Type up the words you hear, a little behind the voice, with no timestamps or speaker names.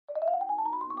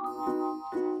Hello!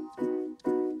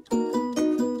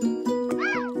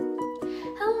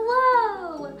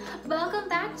 Welcome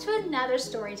back to another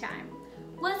story time.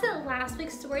 Wasn't last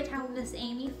week's story time with Miss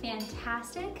Amy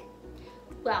fantastic?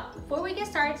 Well, before we get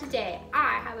started today,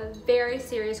 I have a very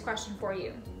serious question for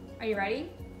you. Are you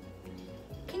ready?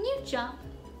 Can you jump?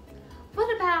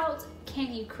 What about,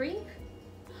 can you creep?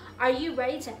 Are you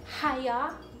ready to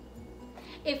hi-ya?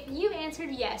 If you answered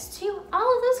yes to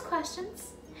all of those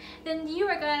questions, then you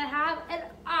are going to have an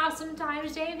awesome time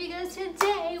today, because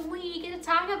today we get to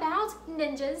talk about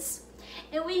ninjas,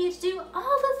 and we get to do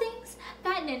all the things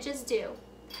that ninjas do.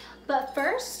 But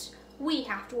first, we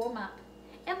have to warm up.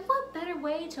 And what better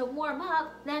way to warm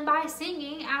up than by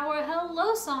singing our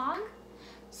hello song?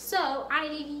 So I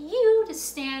need you to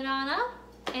stand on up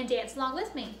and dance along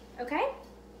with me, okay?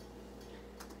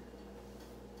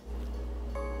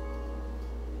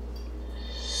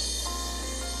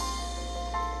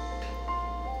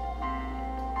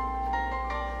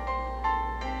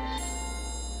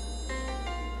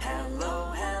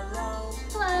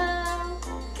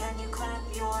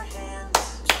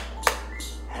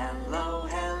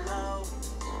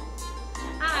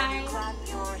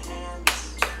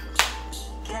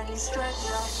 Stretch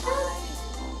up high.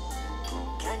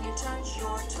 Can you touch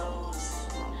your toes?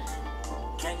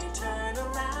 Can you turn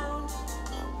around?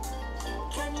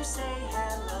 Can you say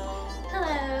hello?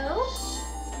 Hello.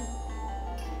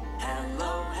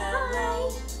 Hello, hello.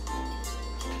 Hi.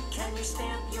 Can you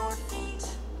stamp your feet?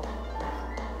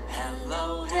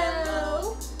 Hello,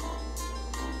 hello.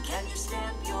 Can you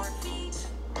stamp your feet?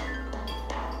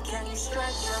 Can you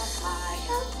stretch up high?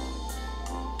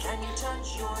 Can you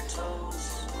touch your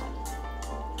toes?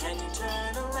 Can you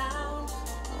turn around?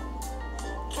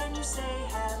 Can you say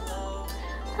hello?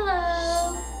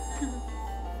 Hello.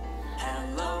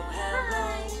 Hello, hello.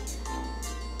 Hi.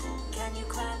 Can you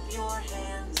clap your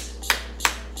hands?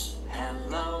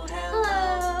 Hello,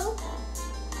 hello.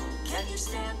 Can you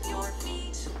stamp your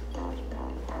feet?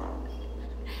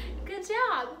 Good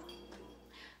job.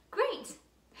 Great.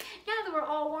 Now that we're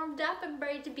all warmed up and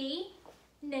ready to be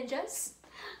ninjas,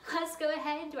 let's go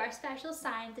ahead and do our special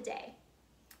sign of the day.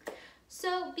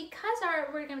 So because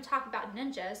we're going to talk about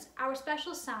ninjas, our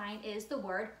special sign is the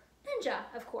word ninja,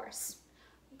 of course.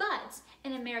 But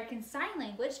in American Sign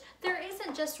Language, there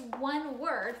isn't just one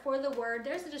word for the word,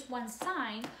 there isn't just one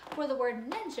sign for the word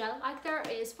ninja like there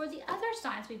is for the other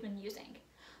signs we've been using.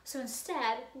 So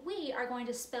instead, we are going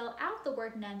to spell out the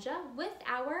word ninja with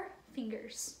our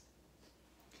fingers.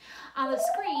 On the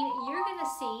screen, you're going to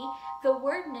see the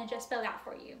word ninja spelled out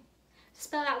for you. To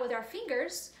spell out with our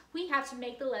fingers, we have to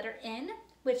make the letter N,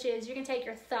 which is you're going to take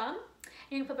your thumb,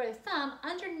 and you're going to put your thumb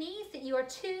underneath your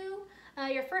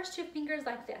first two fingers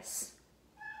like this.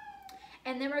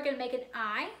 And then we're going to make an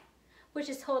I, which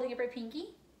is holding up your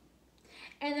pinky.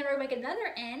 And then we're going to make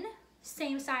another N,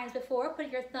 same sign as before, put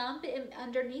your thumb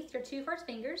underneath your two first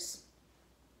fingers.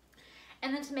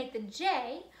 And then to make the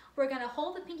J, we're going to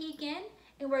hold the pinky again,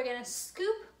 and we're going to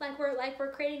scoop like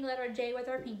we're creating the letter J with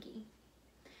our pinky.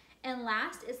 And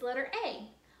last is letter A,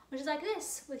 which is like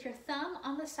this, with your thumb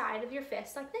on the side of your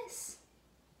fist like this.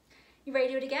 You ready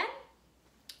to do it again?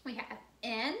 We have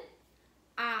N,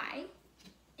 I,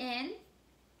 N,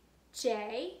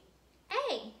 J,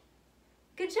 A.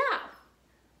 Good job.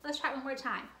 Let's try it one more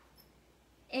time.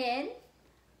 N,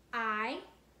 I,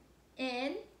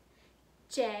 N,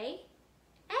 J,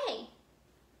 A.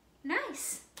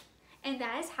 Nice. And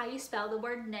that is how you spell the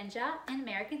word ninja in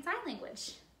American Sign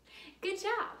Language. Good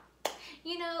job.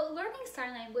 You know, learning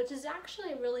sign language is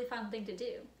actually a really fun thing to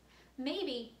do.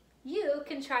 Maybe you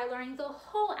can try learning the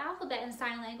whole alphabet in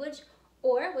sign language,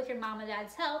 or with your mom and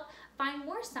dad's help, find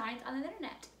more signs on the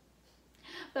internet.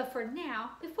 But for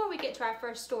now, before we get to our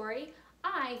first story,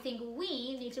 I think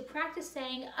we need to practice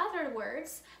saying other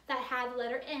words that have the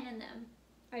letter N in them.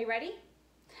 Are you ready?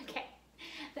 Okay.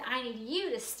 Then I need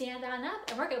you to stand on up,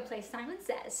 and we're going to play Simon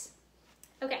Says.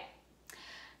 Okay.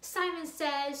 Simon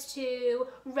says to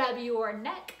rub your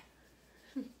neck.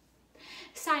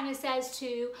 Simon says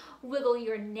to wiggle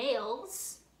your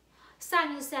nails.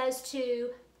 Simon says to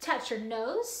touch your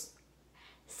nose.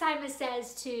 Simon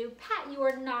says to pat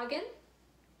your noggin.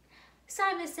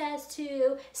 Simon says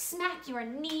to smack your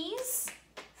knees.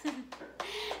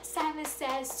 Simon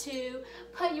says to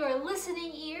put your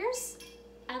listening ears.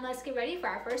 And let's get ready for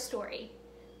our first story.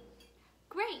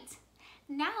 Great!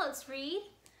 Now let's read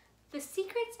The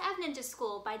Secrets of Ninja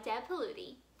School by Deb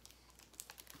Paludi.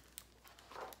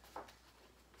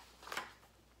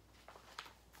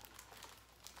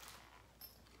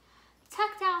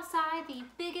 Tucked outside the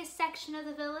biggest section of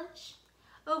the village,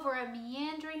 over a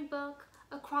meandering brook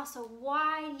across a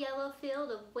wide yellow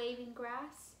field of waving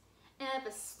grass, and up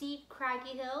a steep,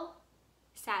 craggy hill,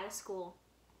 sat a school.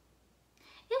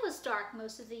 It was dark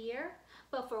most of the year,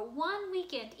 but for one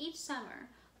weekend each summer,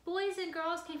 boys and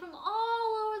girls came from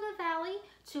all over the valley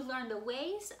to learn the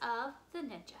ways of the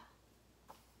ninja.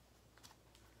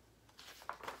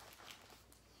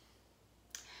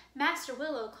 Master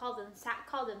Willow called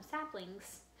them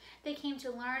saplings. They came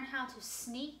to learn how to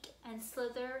sneak and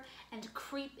slither and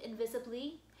creep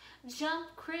invisibly, jump,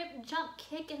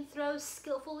 kick, and throw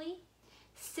skillfully,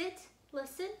 sit,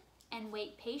 listen, and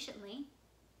wait patiently,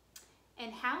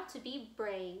 and how to be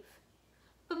brave.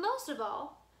 But most of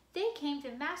all, they came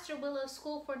to Master Willow's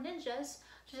School for Ninjas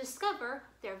to discover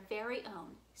their very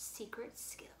own secret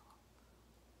skill.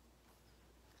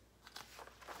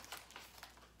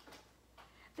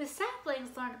 The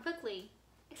saplings learned quickly,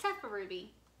 except for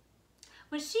Ruby.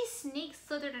 When she sneaked,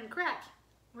 slithered, and crept,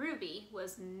 Ruby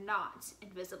was not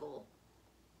invisible.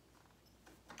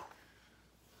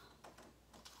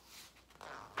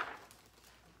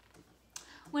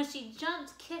 When she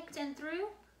jumped, kicked, and threw,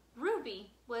 Ruby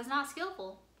was not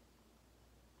skillful.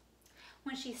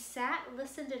 When she sat,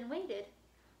 listened, and waited,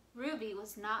 Ruby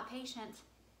was not patient.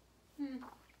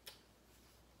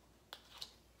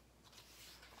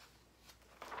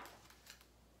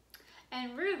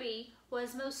 And Ruby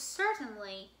was most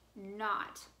certainly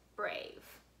not brave.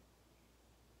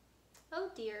 Oh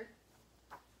dear.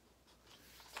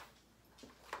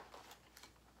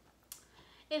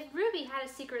 If Ruby had a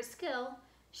secret skill,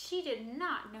 she did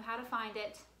not know how to find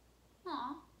it.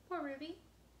 Aw, poor Ruby.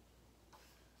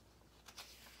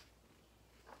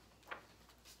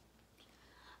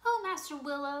 Oh, Master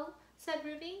Willow, said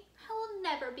Ruby, I will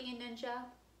never be a ninja.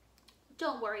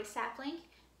 Don't worry, sapling,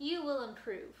 you will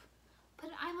improve.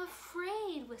 But I'm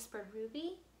afraid, whispered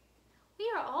Ruby.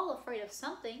 We are all afraid of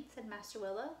something, said Master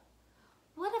Willow.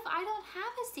 What if I don't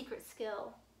have a secret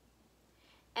skill?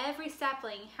 Every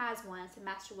sapling has one, said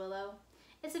Master Willow.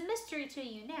 It's a mystery to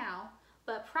you now,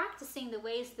 but practicing the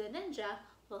ways of the ninja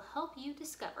will help you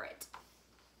discover it.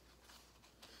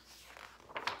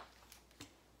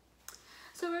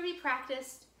 So Ruby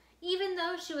practiced. Even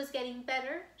though she was getting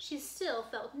better, she still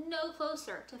felt no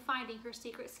closer to finding her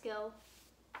secret skill.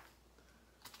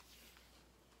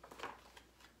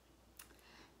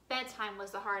 Bedtime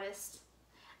was the hardest.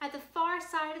 At the far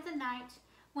side of the night,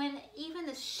 when even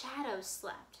the shadows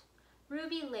slept,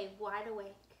 Ruby lay wide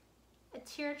awake. A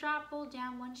teardrop rolled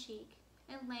down one cheek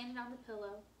and landed on the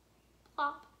pillow.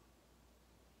 Plop.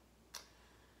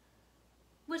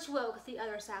 Which woke the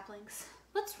other saplings.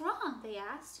 What's wrong? They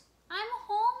asked. I'm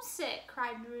homesick,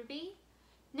 cried Ruby.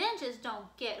 Ninjas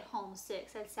don't get homesick,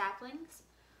 said saplings.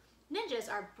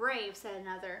 Ninjas are brave, said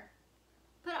another.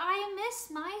 But I miss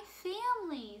my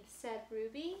family, said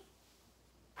Ruby.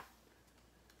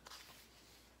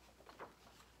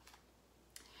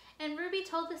 And Ruby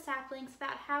told the saplings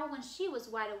about how when she was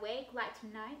wide awake, like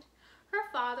tonight, her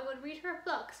father would read her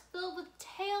books filled with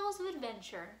tales of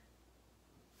adventure.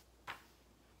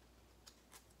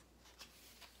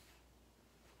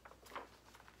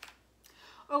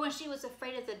 Or when she was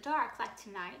afraid of the dark, like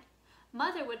tonight,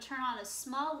 Mother would turn on a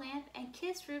small lamp and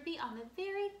kiss Ruby on the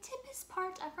very tippest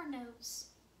part of her nose.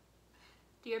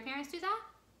 Do your parents do that?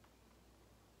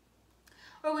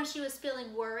 Or when she was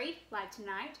feeling worried, like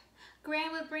tonight,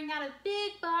 Gran would bring out a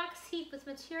big box heaped with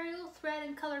material, thread,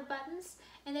 and colored buttons,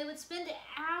 and they would spend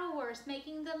hours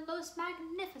making the most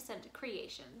magnificent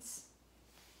creations.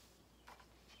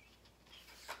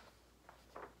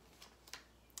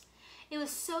 It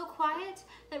was so quiet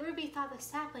that Ruby thought the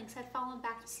saplings had fallen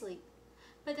back to sleep.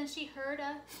 But then she heard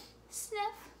a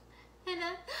sniff and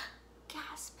a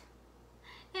gasp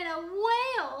and a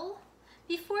wail.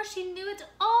 Before she knew it,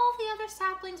 all the other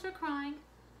saplings were crying.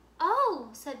 Oh,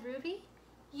 said Ruby,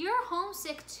 you're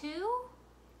homesick too?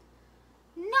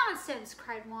 Nonsense,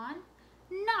 cried one.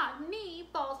 Not me,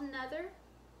 bawled another.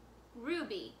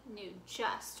 Ruby knew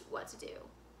just what to do.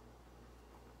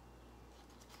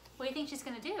 What do you think she's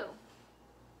going to do?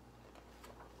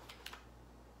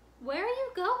 Where are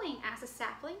you going? Asked a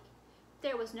sapling.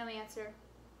 There was no answer.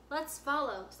 Let's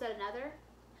follow, said another.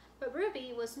 But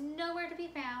Ruby was nowhere to be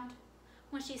found.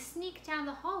 When she sneaked down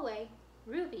the hallway,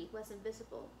 Ruby was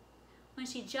invisible. When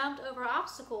she jumped over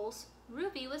obstacles,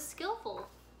 Ruby was skillful.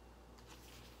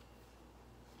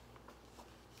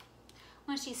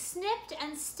 When she snipped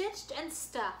and stitched and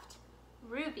stuffed,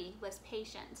 Ruby was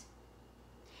patient.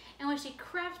 And when she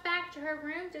crept back to her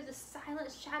room through the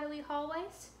silent, shadowy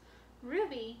hallways,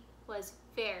 Ruby was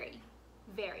very,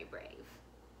 very brave.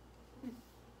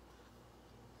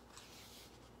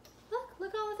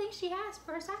 Look at all the things she has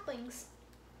for her saplings.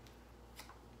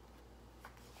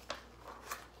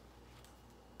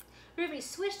 Ruby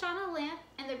switched on a lamp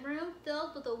and the room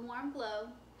filled with a warm glow.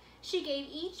 She gave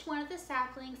each one of the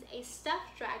saplings a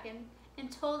stuffed dragon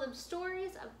and told them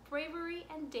stories of bravery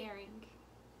and daring.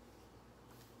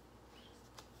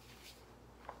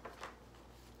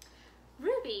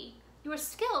 Ruby, your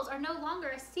skills are no longer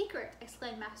a secret,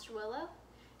 exclaimed Master Willow.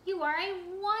 You are a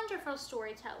wonderful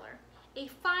storyteller, a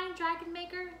fine dragon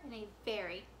maker, and a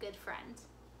very good friend.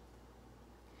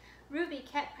 Ruby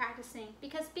kept practicing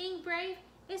because being brave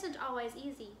isn't always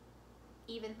easy,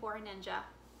 even for a ninja.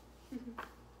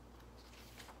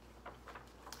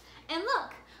 And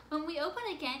look, when we open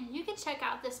again, you can check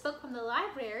out this book from the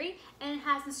library, and it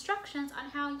has instructions on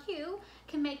how you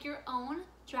can make your own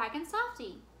dragon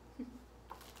softie.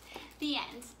 The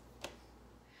end.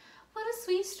 What a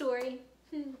sweet story.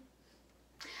 I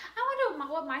wonder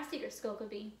what my secret skill could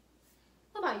be.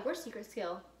 What about your secret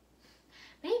skill?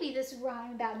 Maybe this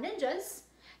rhyme about ninjas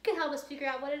could help us figure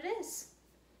out what it is.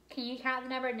 Can you count the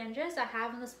number of ninjas I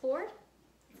have on this board?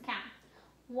 Let's count.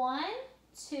 1,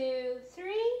 2,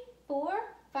 3, 4,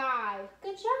 5.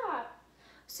 Good job.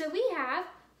 So we have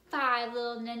 5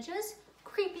 little ninjas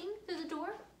creeping through the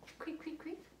door. Creep, creep,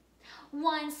 creep.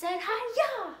 One said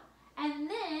hi-ya! And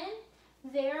then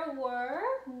there were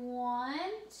 1,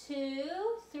 2,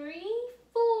 3,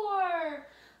 4.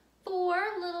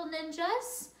 4 little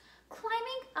ninjas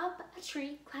climbing up a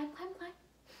tree. Climb, climb, climb.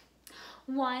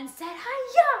 One said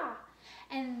hi-ya!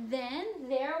 And then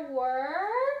there were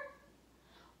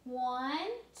 1,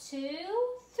 2,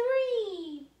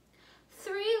 3.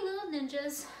 3 little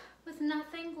ninjas with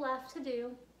nothing left to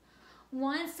do.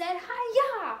 One said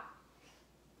hi-ya!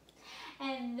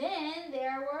 And then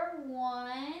there were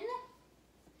 1,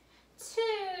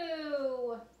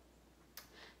 2.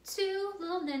 2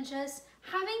 little ninjas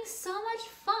having so much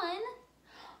fun.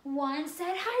 One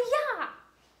said hi-ya!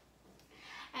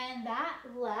 And that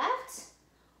left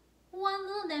 1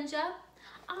 little ninja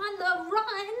on the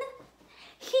run.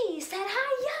 He said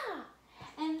hi-ya!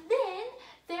 And then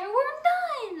there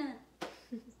were none.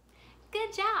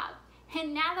 Good job.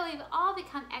 And now that we've all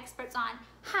become experts on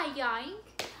hi-yaing,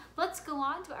 let's go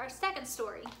on to our second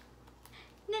story.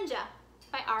 Ninja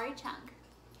by Ari Chung.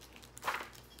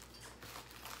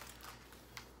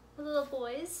 The little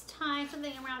boy's tying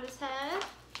something around his head.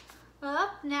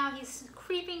 Up, now he's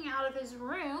creeping out of his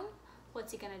room.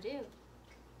 What's he gonna do?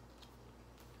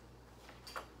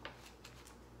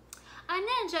 A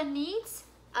ninja needs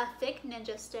a thick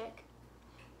ninja stick,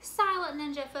 silent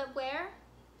ninja footwear,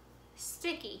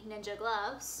 sticky ninja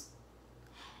gloves,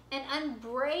 an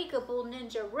unbreakable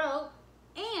ninja rope,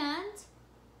 and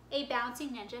a bouncy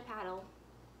ninja paddle.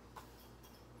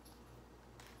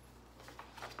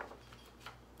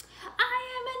 I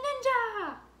am a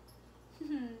ninja!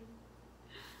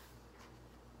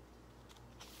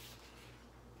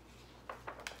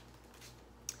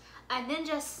 A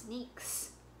ninja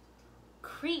sneaks,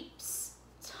 creeps,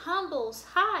 tumbles,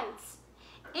 hides,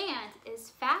 and is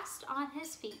fast on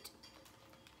his feet.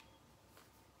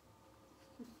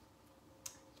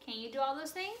 Can you do all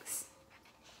those things?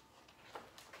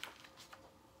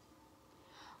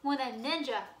 When a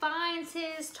ninja finds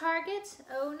his target,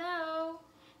 oh no,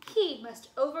 he must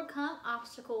overcome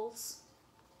obstacles.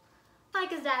 Like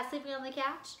his dad sleeping on the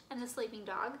couch and the sleeping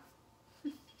dog.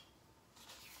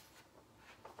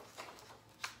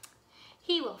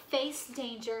 He will face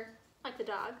danger, like the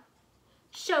dog,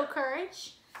 show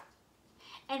courage,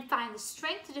 and find the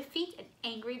strength to defeat an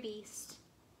angry beast.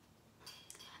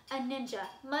 A ninja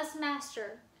must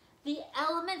master the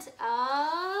element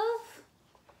of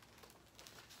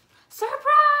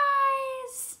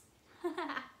surprise!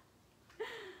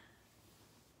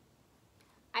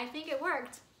 I think it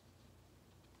worked.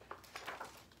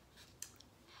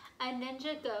 A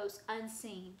ninja goes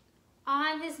unseen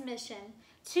on his mission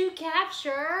to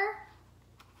capture,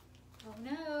 oh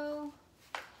no,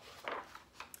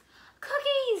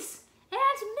 cookies and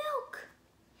milk.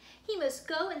 He must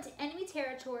go into enemy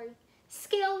territory,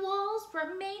 scale walls,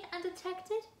 remain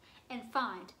undetected, and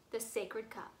find the sacred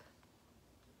cup.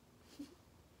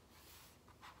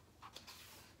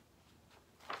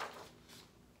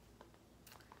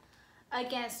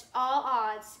 Against all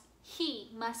odds, he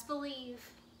must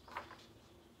believe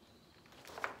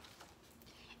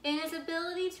in his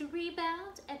ability to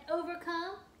rebound and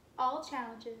overcome all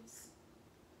challenges.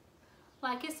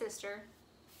 Like his sister.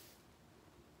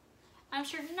 I'm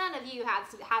sure none of you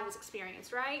have had this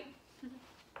experience, right?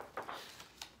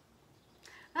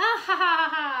 Ah ha ha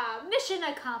ha! Mission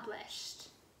accomplished.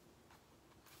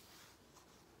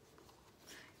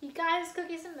 You got his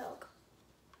cookies and milk.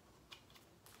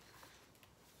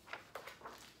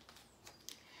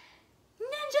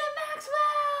 Ninja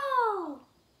Maxwell!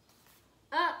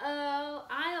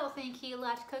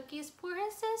 left cookies for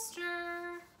his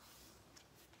sister.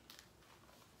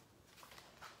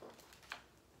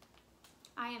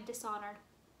 I am dishonored.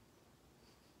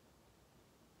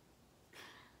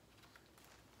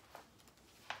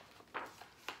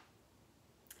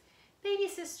 Baby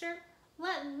sister,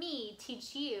 let me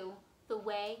teach you the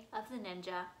way of the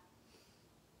ninja.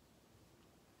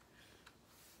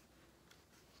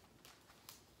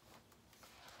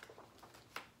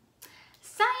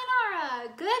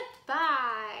 Sayonara,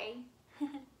 goodbye.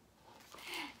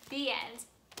 The end.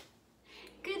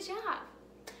 Good job.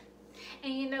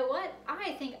 And you know what?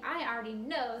 I think I already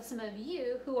know some of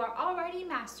you who are already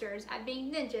masters at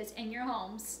being ninjas in your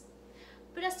homes.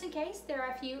 But just in case there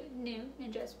are a few new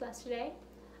ninjas with us today,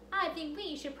 I think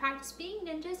we should practice being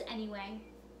ninjas anyway,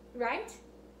 right?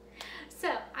 So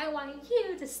I want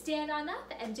you to stand on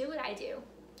up and do what I do.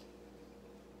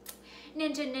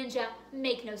 Ninja, ninja,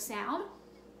 make no sound.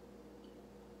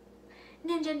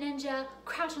 Ninja, ninja,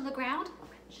 crouch on the ground.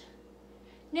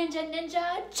 Ninja,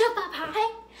 ninja, jump up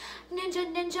high. Ninja,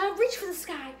 ninja, reach for the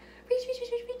sky. Reach,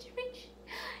 reach, reach, reach, reach.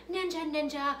 Ninja,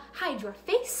 ninja, hide your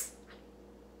face.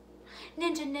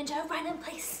 Ninja, ninja, run in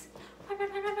place. Run,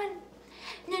 run, run, run, run.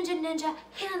 Ninja, ninja,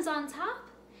 hands on top.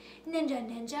 Ninja,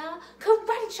 ninja,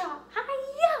 karate chop.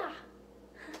 Hi-ya!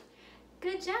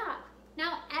 Good job.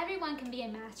 Now everyone can be a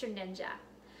master ninja.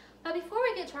 But before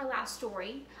we get to our last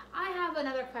story, I have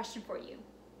another question for you.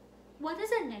 What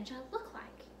does a ninja look like?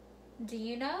 Do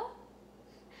you know?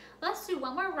 Let's do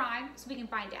one more rhyme so we can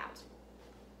find out.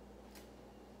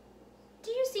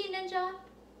 Do you see a ninja?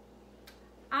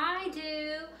 I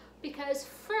do, because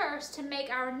first to make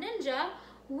our ninja,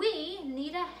 we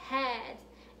need a head.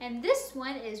 And this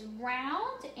one is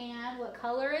round, and what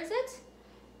color is it?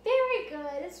 Very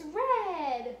good, it's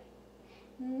red.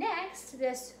 Next,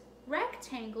 this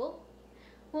rectangle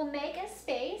will make a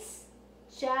space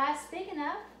just big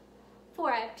enough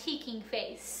for a peeking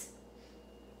face.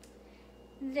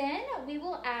 Then we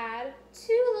will add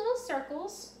 2 little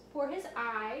circles for his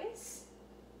eyes.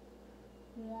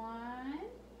 1,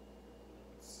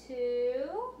 2,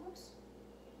 oops.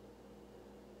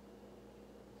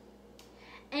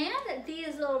 And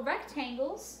these little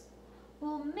rectangles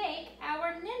will make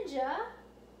our ninja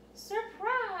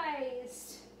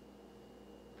surprised.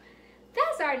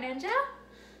 That's our ninja.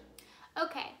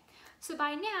 Okay, so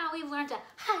by now we've learned to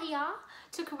hi-ya,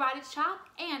 to karate chop,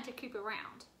 and to creep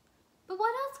around. But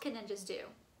what else can ninjas do?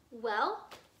 Well,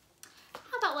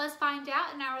 how about let's find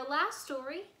out in our last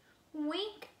story,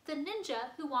 Wink, the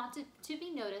Ninja Who Wanted to Be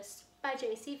Noticed by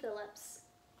J.C. Phillips.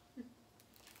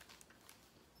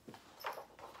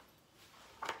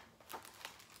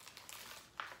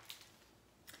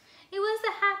 It was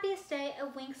the happiest day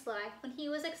of Wink's life when he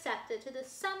was accepted to the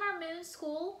Summer Moon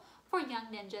School for Young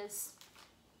Ninjas.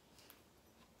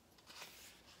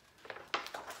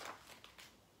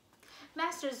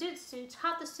 Master Zootsu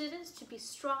taught the students to be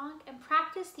strong and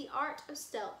practice the art of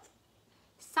stealth.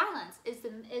 Silence is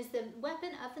the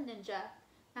weapon of the ninja,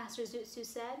 Master Zootsu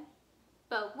said,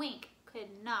 but Wink could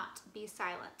not be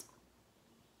silent.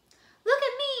 Look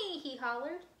at me, he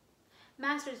hollered.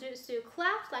 Master Zootsu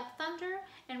clapped like thunder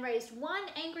and raised one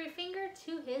angry finger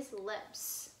to his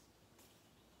lips.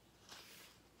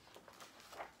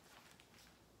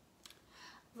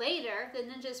 Later, the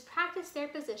ninjas practiced their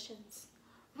positions.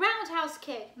 Roundhouse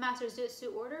kick, Master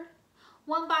Zootsu ordered.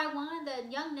 One by one, the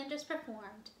young ninjas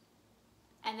performed.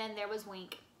 And then there was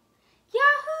Wink.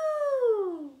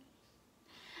 Yahoo!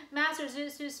 Master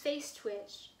Zootsu's face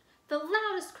twitched. The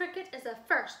loudest cricket is the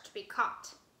first to be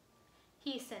caught.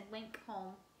 He sent Wink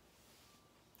home.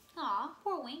 Aw,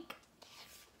 poor Wink.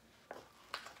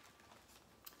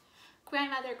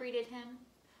 Grandmother greeted him.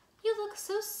 You look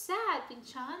so sad,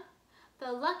 Wink-chan.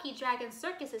 The lucky dragon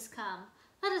circus has come.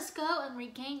 Let us go and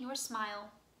regain your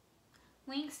smile.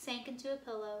 Wink sank into a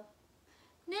pillow.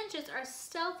 Ninjas are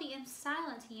stealthy and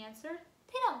silent, he answered.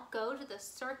 They don't go to the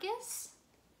circus.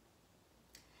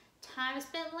 Time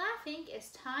spent laughing is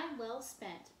time well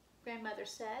spent, Grandmother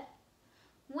said.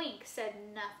 Wink said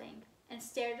nothing and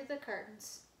stared at the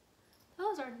curtains.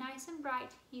 Those are nice and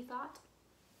bright, he thought.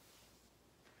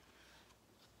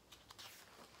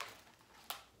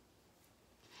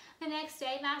 The next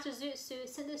day, Master Zootsu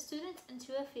sent the students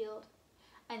into a field.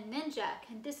 A ninja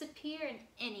can disappear in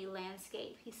any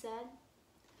landscape, he said.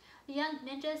 The young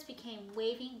ninjas became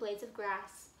waving blades of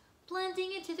grass,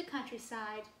 blending into the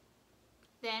countryside.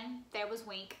 Then there was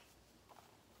Wink.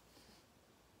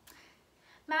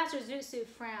 Master Zootsu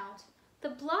frowned. The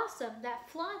blossom that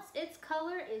flaunts its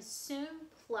color is soon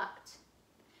plucked.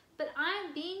 But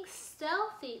I'm being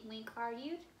stealthy, Wink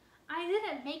argued. I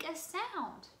didn't make a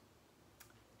sound.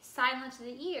 Silent to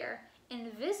the ear,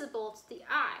 invisible to the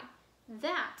eye.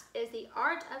 That is the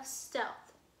art of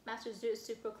stealth, Master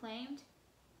Zuzu proclaimed.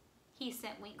 He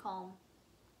sent Wink home.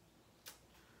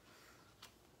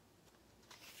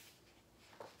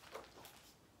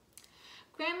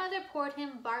 Grandmother poured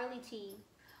him barley tea.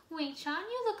 Wink-chan,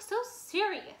 you look so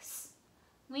serious.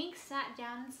 Wink sat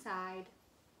down and sighed.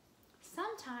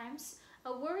 Sometimes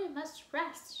a worry must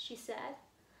rest, she said.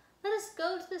 Let us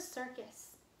go to the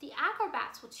circus. The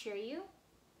acrobats will cheer you.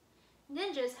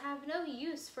 Ninjas have no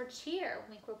use for cheer,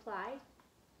 Wink replied.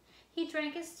 He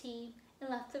drank his tea and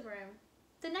left the room.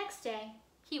 The next day,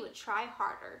 he would try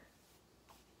harder.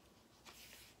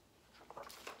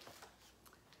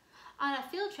 On a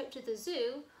field trip to the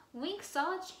zoo, Wink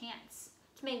saw a chance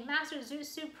to make Master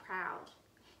Zuzu proud.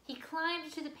 He climbed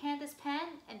into the panda's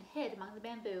pen and hid among the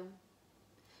bamboo.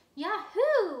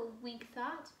 Yahoo! Wink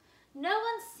thought. No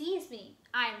one sees me.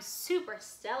 I'm super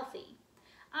stealthy.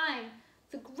 I'm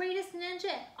the greatest ninja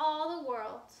in all the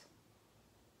world.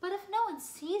 But if no one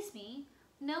sees me,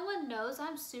 no one knows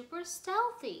I'm super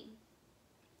stealthy.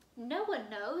 No one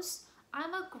knows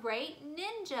I'm a great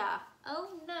ninja.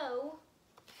 Oh no.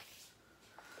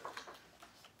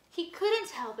 He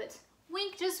couldn't help it.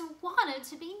 Wink just wanted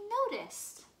to be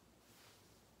noticed.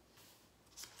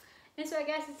 And so I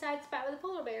guess he decided to fight with a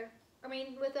polar bear.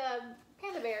 With a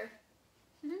panda bear.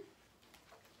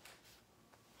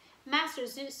 Master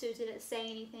Zuzu didn't say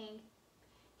anything.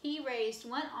 He raised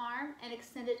one arm and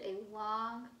extended a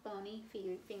long, bony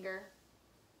finger.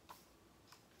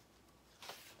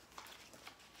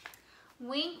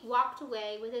 Wink walked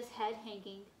away with his head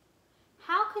hanging.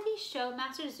 How could he show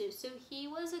Master Zuzu he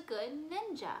was a good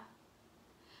ninja?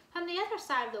 From the other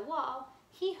side of the wall,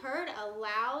 he heard a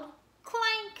loud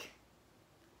clank.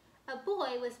 A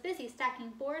boy was busy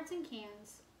stacking boards and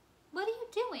cans. What are you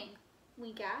doing?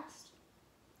 Wink asked.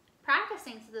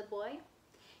 Practicing, said the boy.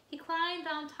 He climbed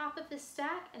on top of his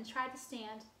stack and tried to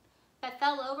stand, but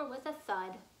fell over with a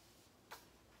thud.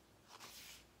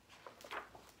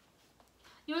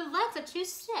 Your legs are too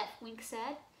stiff, Wink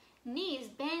said. Knees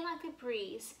bang like a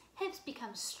breeze, hips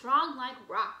become strong like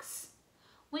rocks.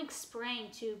 Wink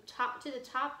sprang to the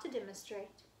top to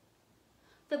demonstrate.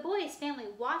 The boy's family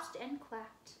watched and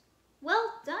clapped.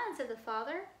 Well done, said the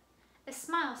father. A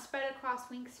smile spread across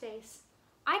Wink's face.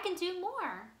 I can do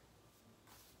more.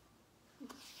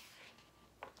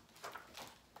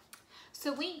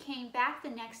 So Wink came back the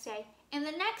next day, and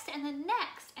the next, and the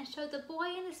next, and showed the boy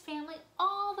and his family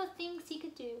all the things he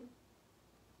could do.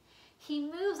 He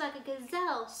moves like a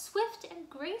gazelle, swift and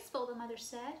graceful, the mother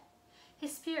said.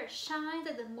 His spirit shines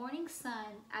like the morning sun,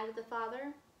 added the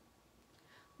father.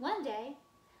 One day,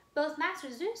 both Master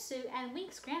Zuzu and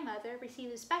Wink's grandmother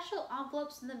received special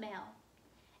envelopes in the mail.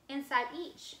 Inside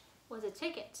each was a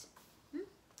ticket.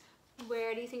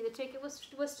 Where do you think the ticket was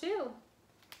to?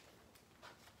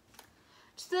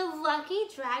 To the Lucky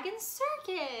Dragon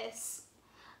Circus.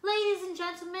 Ladies and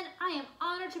gentlemen, I am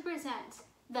honored to present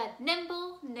the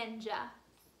Nimble Ninja.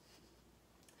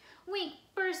 Wink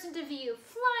burst into view,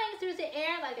 flying through the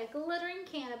air like a glittering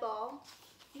cannonball.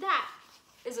 That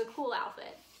is a cool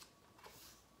outfit.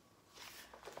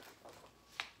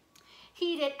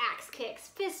 He did axe kicks,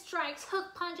 fist strikes,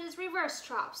 hook punches, reverse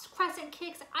chops, crescent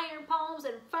kicks, iron palms,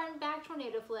 and front and back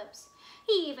tornado flips.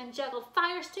 He even juggled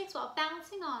fire sticks while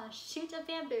bouncing on a shoot of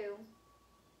bamboo.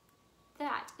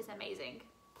 That is amazing.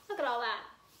 Look at all that.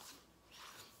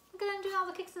 Look at them doing all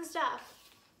the kicks and stuff.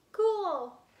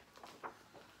 Cool.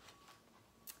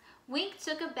 Wink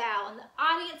took a bow and the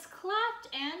audience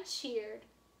clapped and cheered.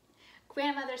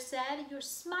 Grandmother said, your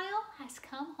smile has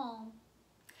come home.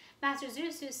 Master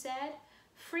Zuzu said,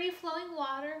 free-flowing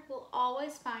water will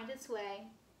always find its way.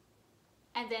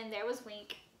 And then there was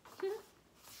Wink.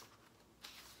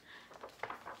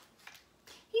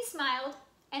 He smiled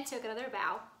and took another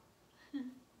bow.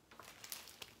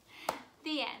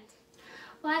 The end.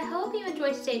 Well, I hope you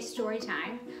enjoyed today's story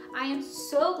time. I am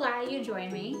so glad you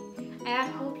joined me. And I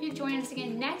hope you join us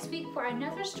again next week for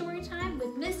another story time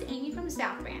with Miss Amy from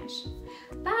South Branch.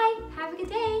 Bye. Have a good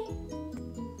day.